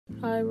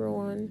Hi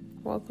everyone,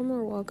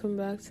 welcome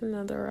back to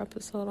another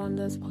episode on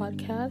this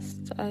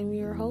podcast. I'm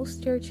your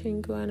host, your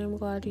Chingu, and I'm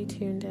glad you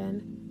tuned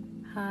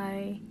in.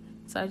 Hi.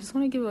 So I just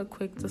want to give a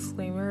quick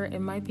disclaimer.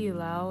 It might be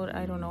loud,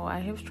 I don't know. I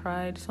have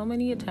tried so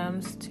many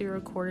attempts to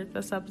record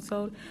this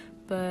episode,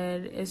 but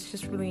it's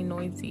just really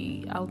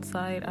noisy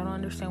outside. I don't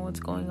understand what's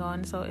going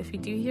on. So if you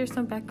do hear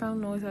some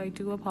background noise, I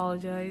do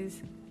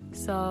apologize.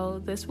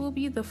 So this will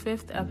be the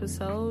 5th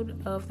episode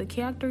of the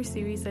K-Actor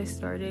series I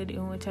started,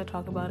 in which I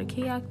talk about a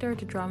K-Actor,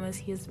 the dramas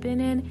he has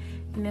been in,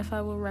 and if I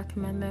will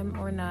recommend them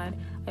or not.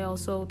 I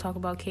also talk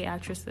about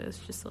K-actresses,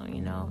 just so you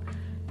know.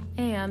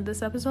 And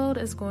this episode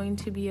is going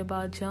to be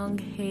about Jung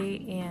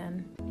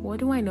Hae-in.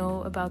 What do I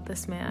know about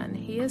this man?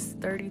 He is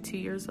 32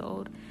 years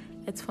old.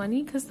 It's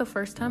funny because the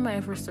first time I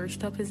ever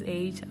searched up his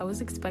age, I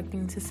was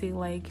expecting to see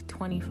like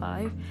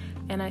 25,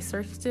 and I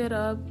searched it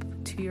up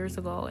 2 years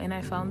ago and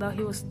I found out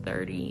he was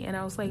 30, and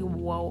I was like,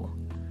 whoa,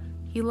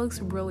 he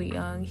looks really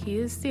young. He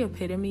is the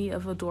epitome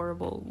of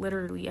adorable,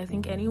 literally. I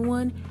think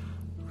anyone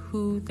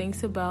who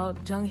thinks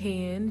about Jung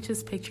Hae-in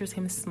just pictures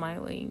him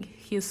smiling.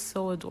 He is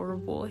so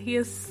adorable. He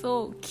is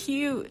so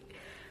cute.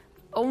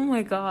 Oh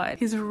my god,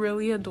 he's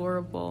really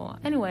adorable.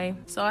 Anyway,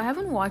 so I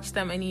haven't watched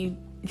that many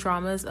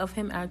dramas of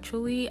him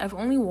actually. I've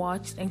only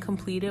watched and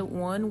completed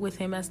one with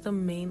him as the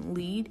main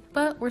lead,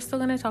 but we're still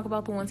going to talk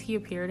about the ones he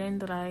appeared in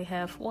that I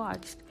have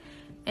watched.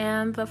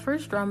 And the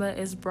first drama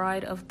is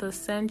Bride of the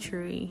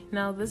Century.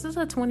 Now this is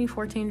a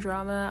 2014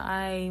 drama.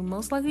 I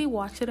most likely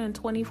watched it in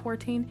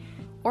 2014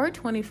 or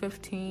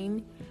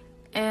 2015,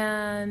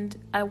 and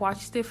I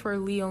watched it for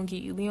Lee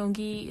Young-gi. Lee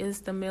Young-gi is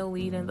the male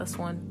lead in this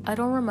one. I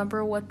don't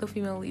remember what the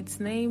female lead's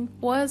name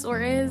was or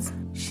is.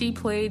 She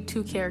played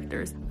two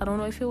characters. I don't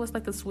know if it was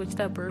like a switched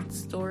at birth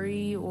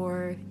story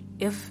or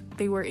if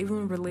they were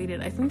even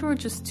related. I think they were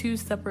just two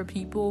separate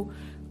people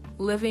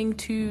living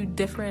two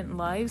different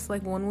lives.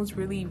 Like one was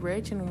really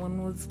rich and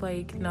one was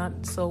like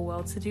not so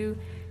well-to-do,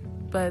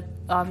 but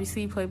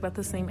obviously played by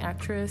the same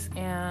actress.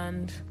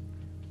 And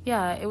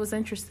yeah, it was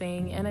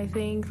interesting, and I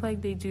think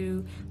like they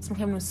do some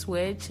kind of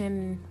switch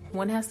and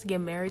one has to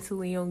get married to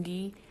Lee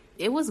Young-gi.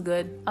 It was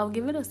good. I'll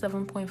give it a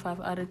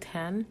 7.5 out of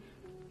 10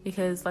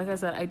 because like I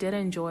said, I did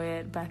enjoy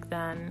it back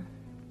then.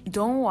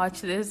 Don't watch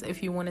this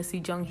if you want to see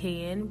Jung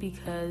Hae-in,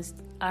 because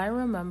I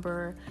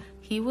remember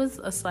he was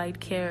a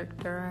side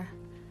character.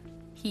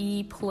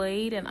 He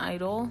played an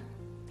idol.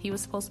 He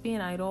was supposed to be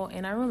an idol,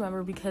 and I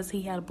remember because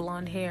he had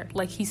blonde hair,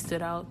 like he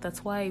stood out.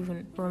 That's why I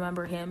even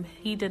remember him.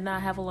 He did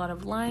not have a lot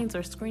of lines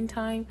or screen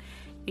time.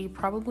 They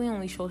probably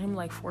only showed him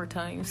like 4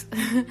 times.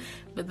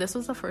 But this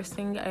was the first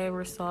thing I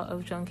ever saw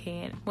of Jung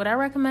Hae-in. Would I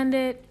recommend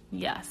it?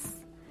 Yes.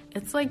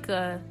 It's like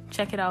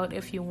check it out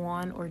if you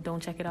want, or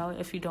don't check it out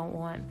if you don't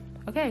want.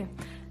 Okay,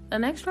 the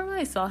next drama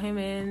I saw him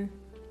in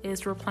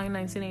is Reply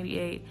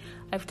 1988.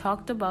 I've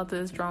talked about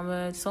this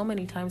drama so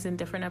many times in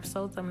different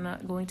episodes. I'm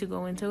not going to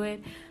go into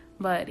it.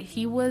 But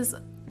he was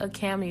a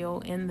cameo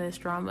in this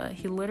drama.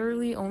 He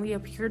literally only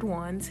appeared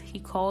once. He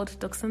called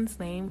Duksun's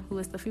name, who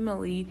is the female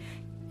lead,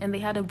 and they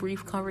had a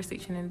brief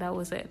conversation, and that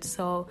was it.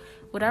 So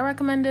would I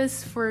recommend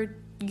this for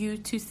you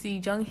to see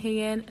Jung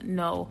Hae-in?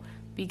 No,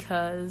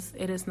 because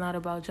it is not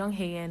about Jung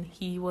Hae-in.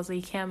 He was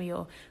a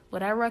cameo.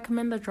 Would I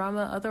recommend the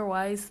drama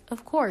otherwise?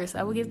 Of course,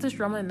 I would give this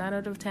drama a 9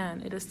 out of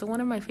 10. It is still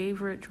one of my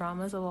favorite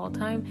dramas of all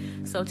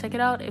time. So check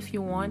it out if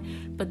you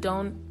want, but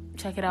don't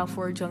check it out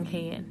for Jung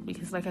Hae-in,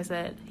 because like I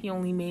said, he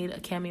only made a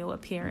cameo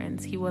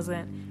appearance. He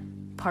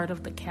wasn't part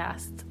of the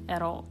cast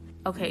at all.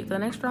 Okay, the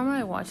next drama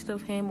I watched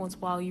of him was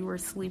While You Were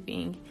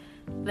Sleeping.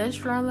 This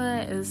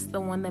drama is the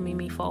one that made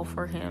me fall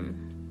for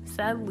him.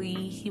 Sadly,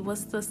 he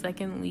was the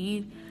second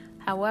lead.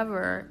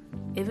 However,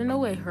 even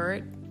though it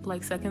hurt,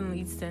 like second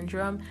lead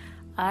syndrome,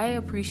 I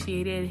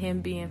appreciated him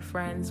being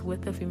friends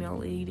with the female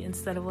lead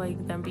instead of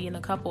like them being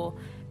a couple,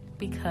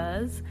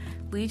 because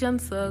Lee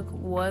Jun-suk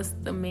was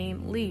the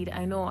main lead.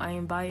 I know I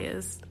am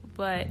biased,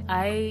 but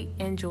I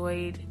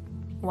enjoyed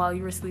While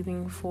You Were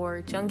Sleeping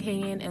for Jung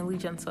Hae-in and Lee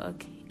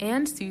Jun-suk,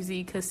 and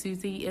Suzy, because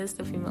Suzy is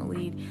the female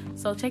lead.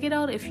 So check it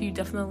out if you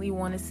definitely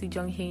want to see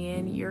Jung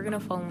Hae-in. You're gonna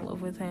fall in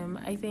love with him.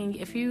 I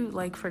think if you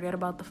like forget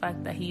about the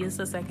fact that he is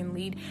the second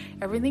lead,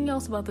 everything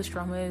else about this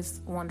drama is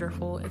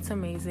wonderful. It's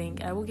amazing.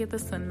 I will give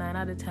this a 9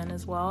 out of 10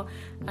 as well.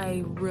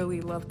 I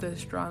really love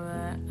this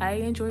drama. I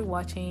enjoy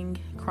watching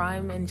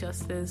crime and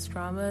justice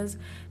dramas,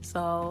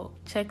 so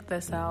check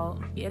this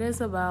out. It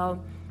is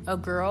about a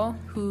girl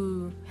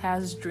who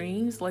has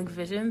dreams, like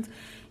visions.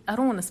 I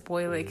don't want to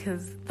spoil it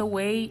because the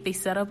way they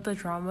set up the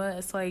drama,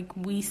 it's like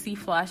we see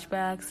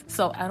flashbacks.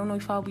 So I don't know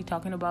if I'll be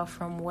talking about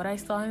from what I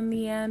saw in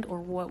the end or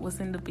what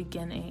was in the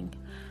beginning.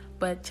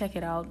 But check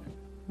it out.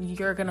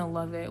 You're gonna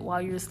love it.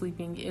 While You're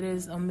Sleeping, it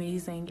is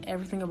amazing.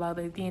 Everything about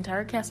it. The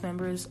entire cast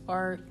members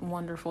are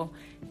wonderful.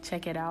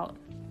 Check it out.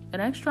 The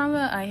next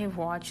drama I have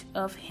watched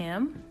of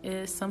him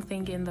is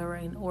Something in the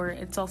Rain, or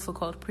it's also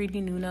called Pretty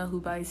Nuna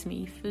Who Buys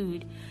Me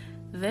Food.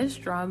 This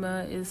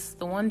drama is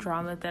the one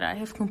drama that I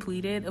have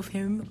completed of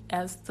him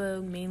as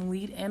the main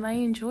lead, and I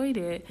enjoyed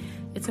it.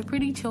 It's a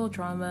pretty chill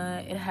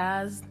drama. It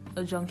has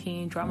a Jung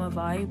Hae-in drama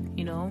vibe,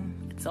 you know.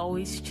 It's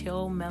always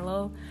chill,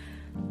 mellow.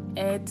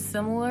 It's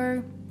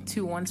similar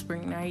to One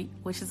Spring Night,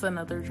 which is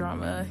another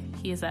drama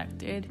he has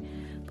acted.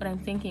 But I'm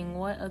thinking,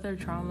 what other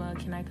drama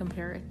can I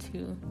compare it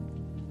to?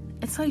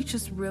 It's like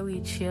just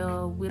really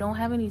chill. We don't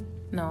have any...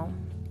 No,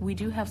 we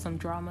do have some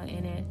drama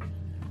in it,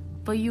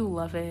 but you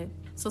love it.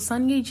 So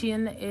Son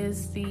Ye-jin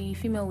is the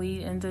female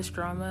lead in this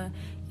drama,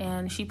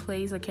 and she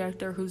plays a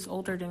character who's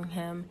older than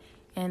him,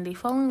 and they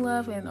fall in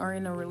love and are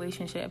in a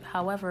relationship.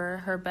 However,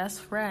 her best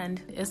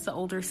friend is the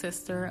older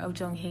sister of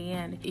Jung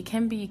Hae-in. It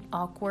can be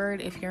awkward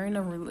if you're in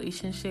a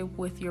relationship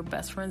with your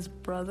best friend's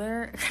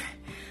brother.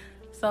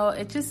 So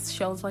it just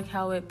shows like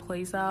how it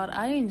plays out.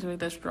 I enjoy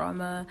this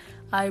drama.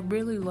 I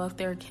really love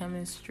their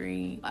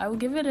chemistry. I would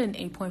give it an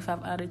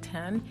 8.5 out of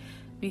 10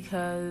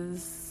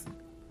 because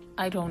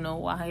I don't know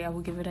why I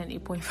would give it an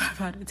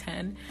 8.5 out of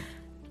 10.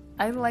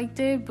 I liked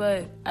it,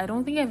 but I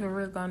don't think I've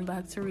ever gone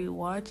back to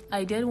rewatch.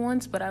 I did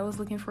once, but I was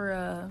looking for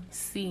a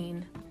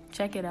scene.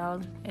 Check it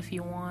out if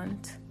you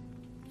want.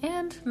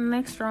 And the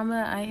next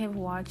drama I have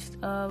watched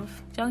of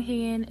Jung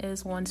Hae-in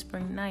is One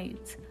Spring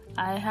Night.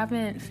 I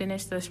haven't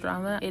finished this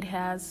drama. It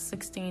has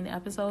 16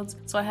 episodes,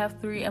 so I have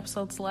 3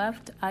 episodes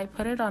left. I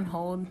put it on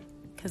hold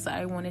because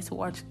I wanted to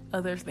watch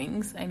other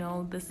things. I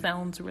know this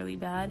sounds really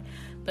bad,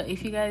 but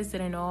if you guys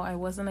didn't know, I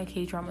was in a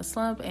K-drama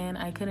slump and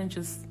I couldn't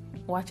just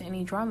watch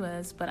any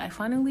dramas, but I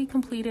finally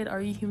completed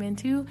Are You Human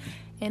 2,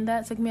 and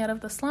that took me out of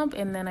the slump,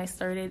 and then I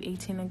started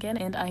 18 again,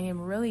 and I am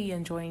really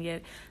enjoying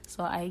it.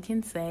 So I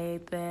can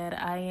say that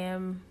I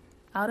am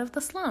out of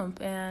the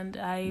slump, and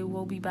I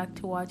will be back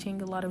to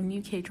watching a lot of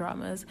new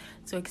K-dramas,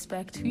 so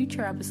expect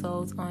future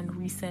episodes on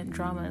recent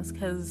dramas,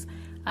 because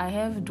I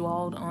have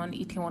dwelled on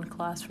Itaewon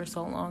Class for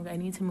so long. I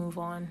need to move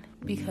on,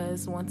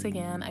 because once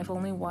again, I've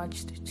only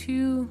watched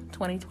 2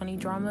 2020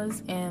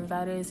 dramas, and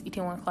that is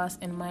Itaewon Class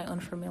and My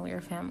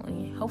Unfamiliar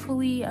Family.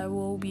 Hopefully, I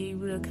will be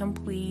able to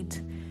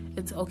complete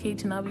It's Okay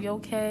to Not Be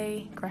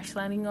Okay, Crash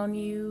Landing on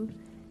You,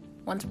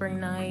 One Spring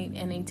Night,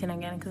 and 18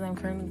 again, because I'm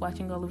currently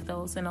watching all of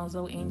those, and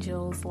also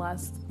Angel's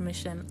Last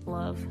Mission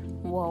Love.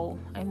 Whoa,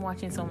 I'm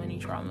watching so many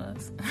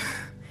dramas.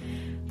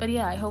 But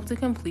yeah, I hope to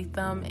complete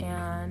them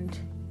and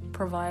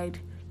provide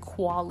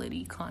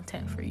quality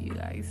content for you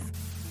guys.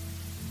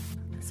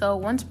 So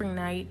One Spring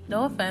Night,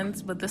 no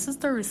offense, but this is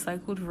the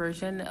recycled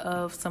version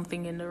of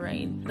Something in the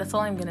Rain. That's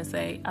all I'm gonna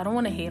say. I don't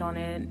want to hate on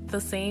it.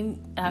 The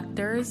same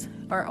actors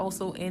are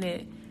also in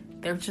it.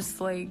 They're just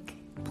like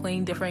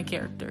playing different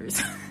characters.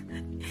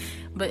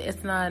 But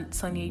it's not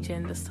Son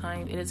Ye-jin this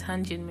time. It is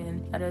Han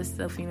Jin-min. That is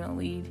the female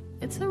lead.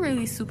 It's a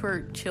really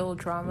super chill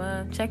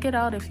drama. Check it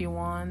out if you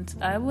want.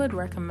 I would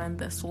recommend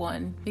this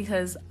one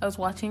because I was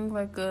watching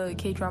like a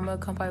K-drama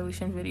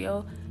compilation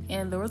video,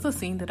 and there was a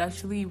scene that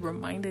actually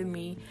reminded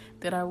me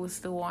that I was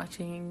still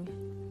watching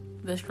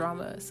this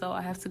drama, so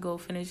I have to go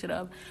finish it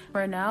up.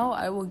 For now,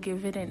 I will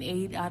give it an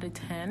 8 out of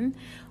 10,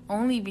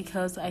 only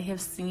because I have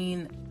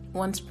seen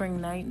One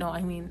Spring Night,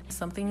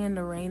 Something in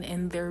the Rain,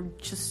 and they're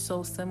just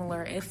so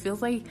similar. It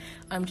feels like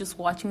I'm just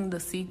watching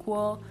the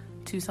sequel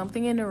to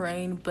Something in the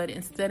Rain, but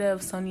instead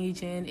of Son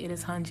Ye-jin, it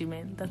is Han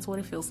Ji-min. That's what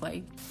it feels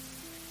like.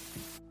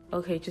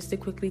 Okay, just to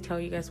quickly tell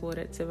you guys what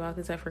it's about,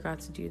 because I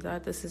forgot to do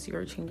that. This is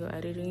your Chingo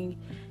editing.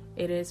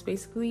 It is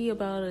basically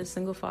about a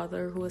single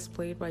father who is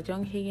played by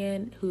Jung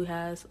Hae-in, who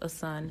has a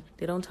son.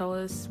 They don't tell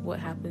us what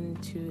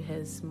happened to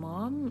his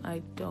mom.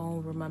 I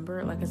don't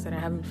remember. Like I said, I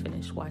haven't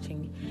finished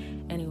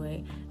watching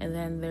anyway. And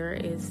then there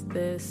is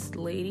this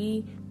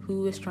lady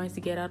who is trying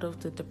to get out of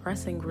the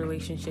depressing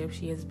relationship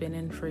she has been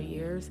in for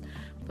years,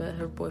 but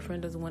her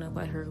boyfriend doesn't want to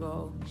let her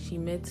go. She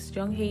meets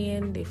Jung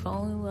Hae-in, they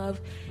fall in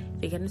love,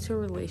 they get into a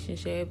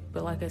relationship,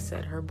 but like I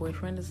said, her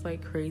boyfriend is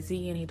like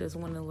crazy and he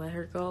doesn't want to let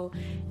her go,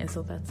 and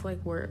so that's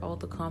like where all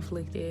the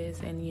conflict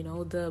is. And you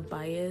know, the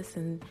bias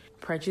and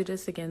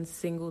prejudice against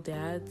single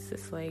dads,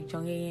 it's like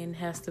Jung Hae-in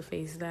has to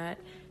face that.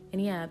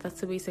 And yeah, that's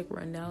the basic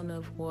rundown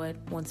of what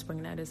One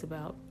Spring Night is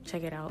about.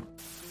 Check it out.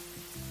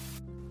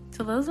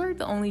 So those are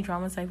the only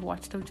dramas I've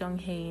watched of Jung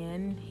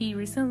Hae-in. He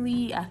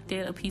recently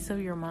acted A Piece of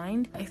Your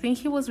Mind. I think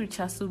he was with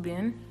Cha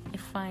Soo-bin,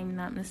 if I'm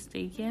not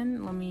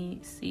mistaken. Let me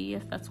see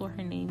if that's what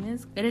her name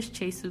is. It is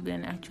Chae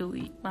Soo-bin,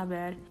 actually. My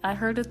bad. I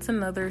heard it's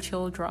another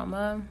chill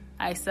drama.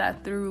 I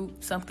sat through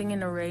Something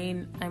in the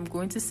Rain. I'm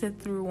going to sit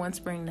through One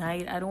Spring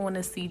Night. I don't want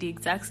to see the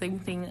exact same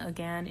thing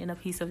again in A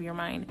Piece of Your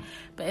Mind.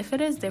 But if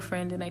it is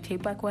different, then I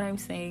take back what I'm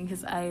saying,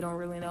 because I don't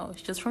really know.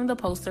 It's just from the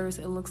posters,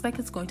 it looks like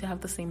it's going to have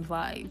the same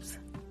vibes.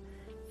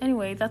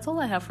 Anyway, that's all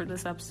I have for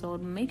this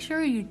episode. Make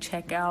sure you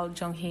check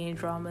out Jung Hae-in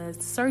dramas,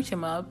 search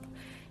him up,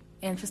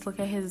 and just look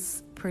at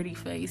his pretty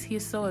face. He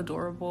is so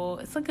adorable.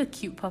 It's like a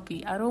cute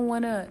puppy. I don't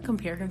want to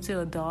compare him to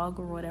a dog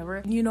or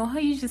whatever. You know how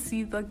you just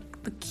see the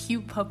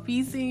cute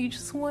puppies and you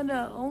just want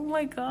to, oh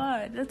my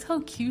god, that's how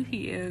cute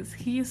he is.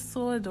 He is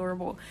so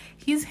adorable.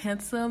 He's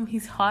handsome,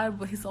 he's hot,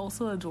 but he's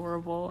also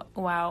adorable.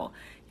 Wow,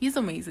 he's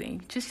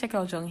amazing. Just check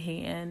out Jung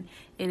Hae-in.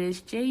 It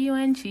is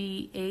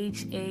Junghaein.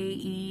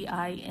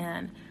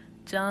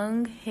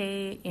 Jung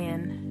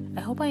Hae-in.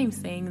 I hope I am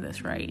saying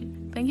this right.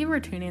 Thank you for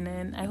tuning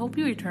in. I hope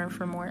you return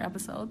for more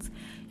episodes.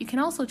 You can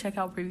also check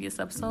out previous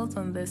episodes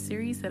on this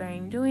series that I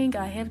am doing.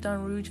 I have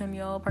done Roo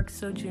Jun-yeol, Park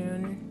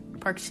Seo-joon,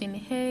 Park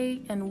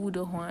Shin-hye, and Woo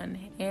Do-hwan.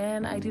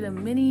 And I did a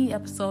mini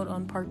episode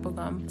on Park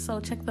Bo-gum, so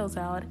check those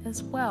out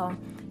as well.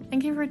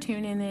 Thank you for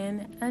tuning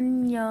in.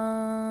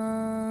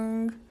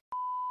 Annyeong.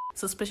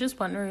 Suspicious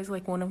Partner is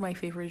like one of my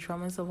favorite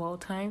dramas of all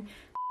time.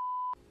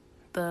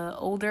 The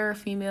older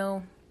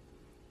female,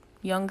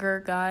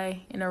 younger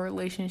guy in a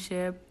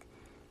relationship,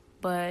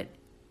 but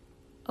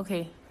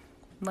okay,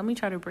 let me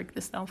try to break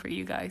this down for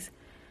you guys.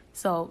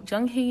 So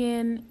Jung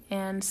Hae-in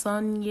and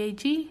Son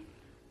Ye-ji,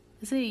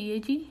 is it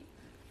Ye-ji?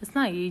 It's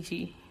not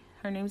Ye-ji.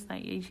 Her name's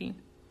not Ye-ji.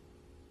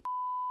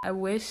 I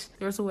wish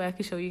there was a way I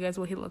could show you guys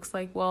what he looks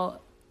like.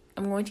 Well,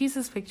 I'm going to use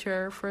this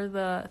picture for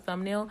the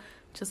thumbnail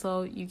just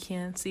so you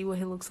can see what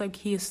he looks like.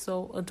 He is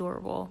so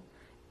adorable.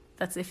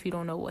 That's if you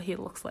don't know what he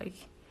looks like.